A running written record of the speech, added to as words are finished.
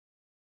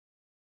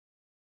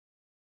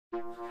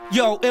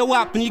Yo, ill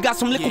and you got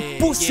some little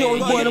pussy on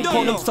boy, them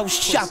call them so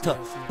shatter.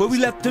 But we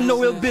let them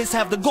know ill biz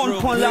have the gun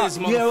point out.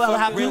 Yeah, well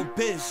happen.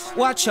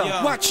 Watch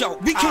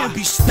out, we can't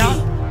be stopped.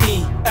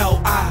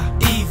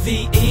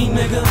 E-L-I-E-V-E,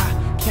 nigga.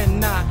 I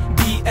cannot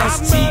be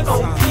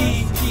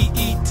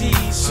S-T-O-P-P-E-D.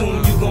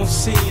 Soon you gon'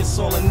 see it's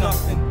all or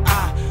nothing.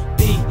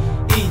 I-B-E-L-I-E-V-E,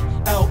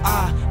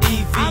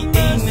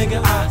 nigga.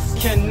 I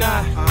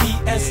cannot be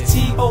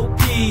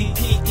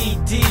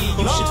S-T-O-P-P-E-D.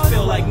 You should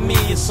feel like me,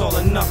 it's all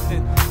or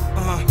nothing.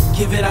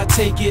 Give it, I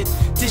take it.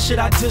 Dish it,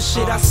 I dish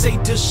it. I say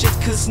dish shit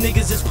cause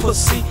niggas is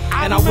pussy.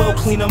 And I will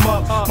clean them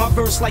up. My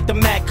verse like the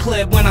Mac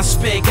clip. When I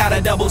spit, got a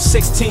double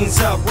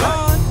 16s up.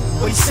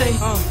 What you say?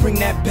 Bring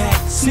that back.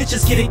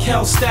 Snitches get it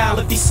Kel style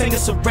if he sing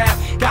us a rap.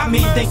 Got me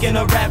thinking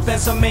of rap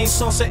as a main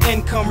source of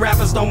income.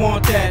 Rappers don't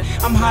want that.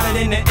 I'm hotter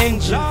than the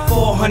engine.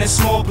 400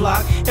 small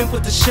block.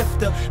 Input the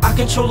shifter. I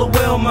control the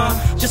wheel, man.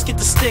 Just get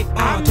the stick.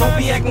 Don't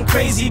be acting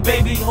crazy,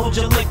 baby. Hold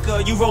your liquor.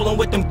 You rolling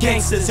with them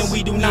gangsters and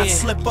we do not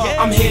slip up.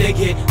 I'm here to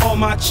get all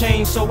my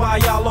change. So why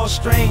y'all all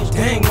strange?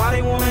 Dang, why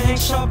they wanna hang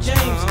Sharp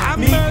James?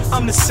 Me,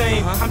 I'm the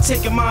same. I'm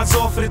taking mines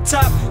off of the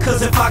top.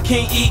 Cause if I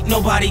can't eat,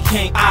 nobody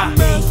can.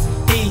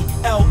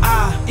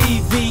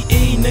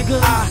 E-L-I-E-V-E,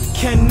 nigga. I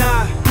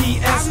cannot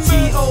be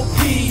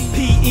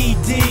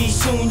S-T-O-P-P-E-D.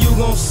 Soon you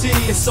gon' see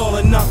it's all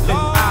or nothing.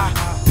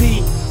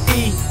 I-B-E-L-I-E-V-E,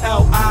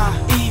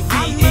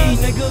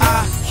 nigga.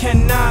 I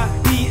cannot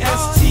be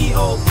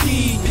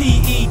S-T-O-P-P-E-D.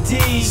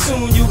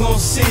 Soon you gon'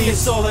 see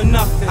it's all or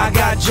nothing. I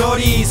got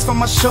Jordies for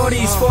my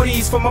shorties,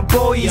 40s for my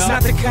boys.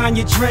 Not the kind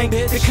you drink,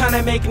 the kind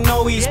that make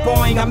noise.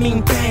 Boing, I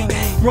mean bang.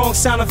 Wrong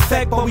sound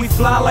effect, but we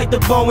fly like the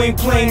Boeing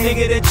plane,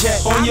 nigga, the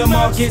jet. On your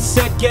mark, get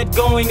set, get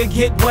going or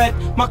get wet.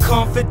 My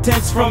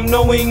confidence from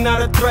knowing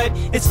not a threat.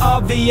 It's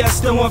obvious,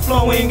 the one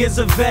flowing is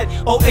a vet.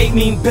 08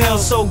 mean bell,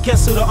 so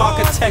guess who the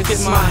architect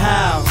is? My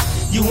house.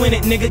 You in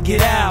it, nigga,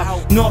 get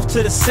out. North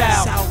to the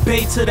south,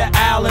 Bay to the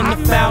owl and the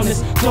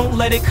foulness. Don't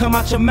let it come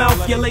out your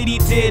mouth. Your lady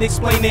did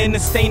explaining the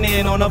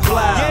staining on her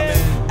blouse.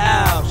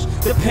 Ouch,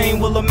 the pain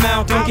will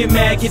amount. Don't get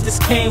mad, get this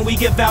cane, we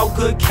give out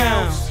good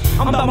counts.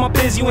 I'm about my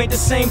biz, you ain't the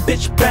same,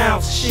 bitch,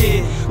 bounce.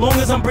 Shit, long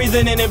as I'm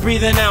breathing in and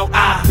breathing out.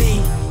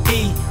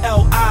 I-B-E-L-I-E-V-E,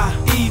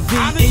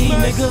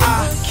 nigga.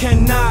 I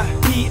cannot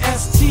be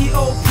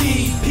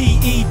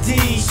S-T-O-P-P-E-D.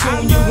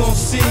 Soon you gon'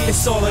 see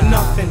it's all or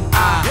nothing.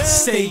 I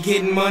stay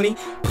getting money,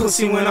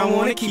 pussy when I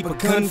want it. Keep a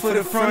gun for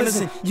the fronters,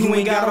 and you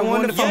ain't gotta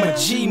wonder if I'm a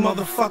G,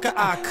 motherfucker.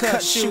 I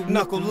cut, shoot,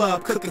 knuckle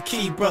up, cook a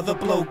key, brother,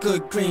 blow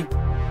good green.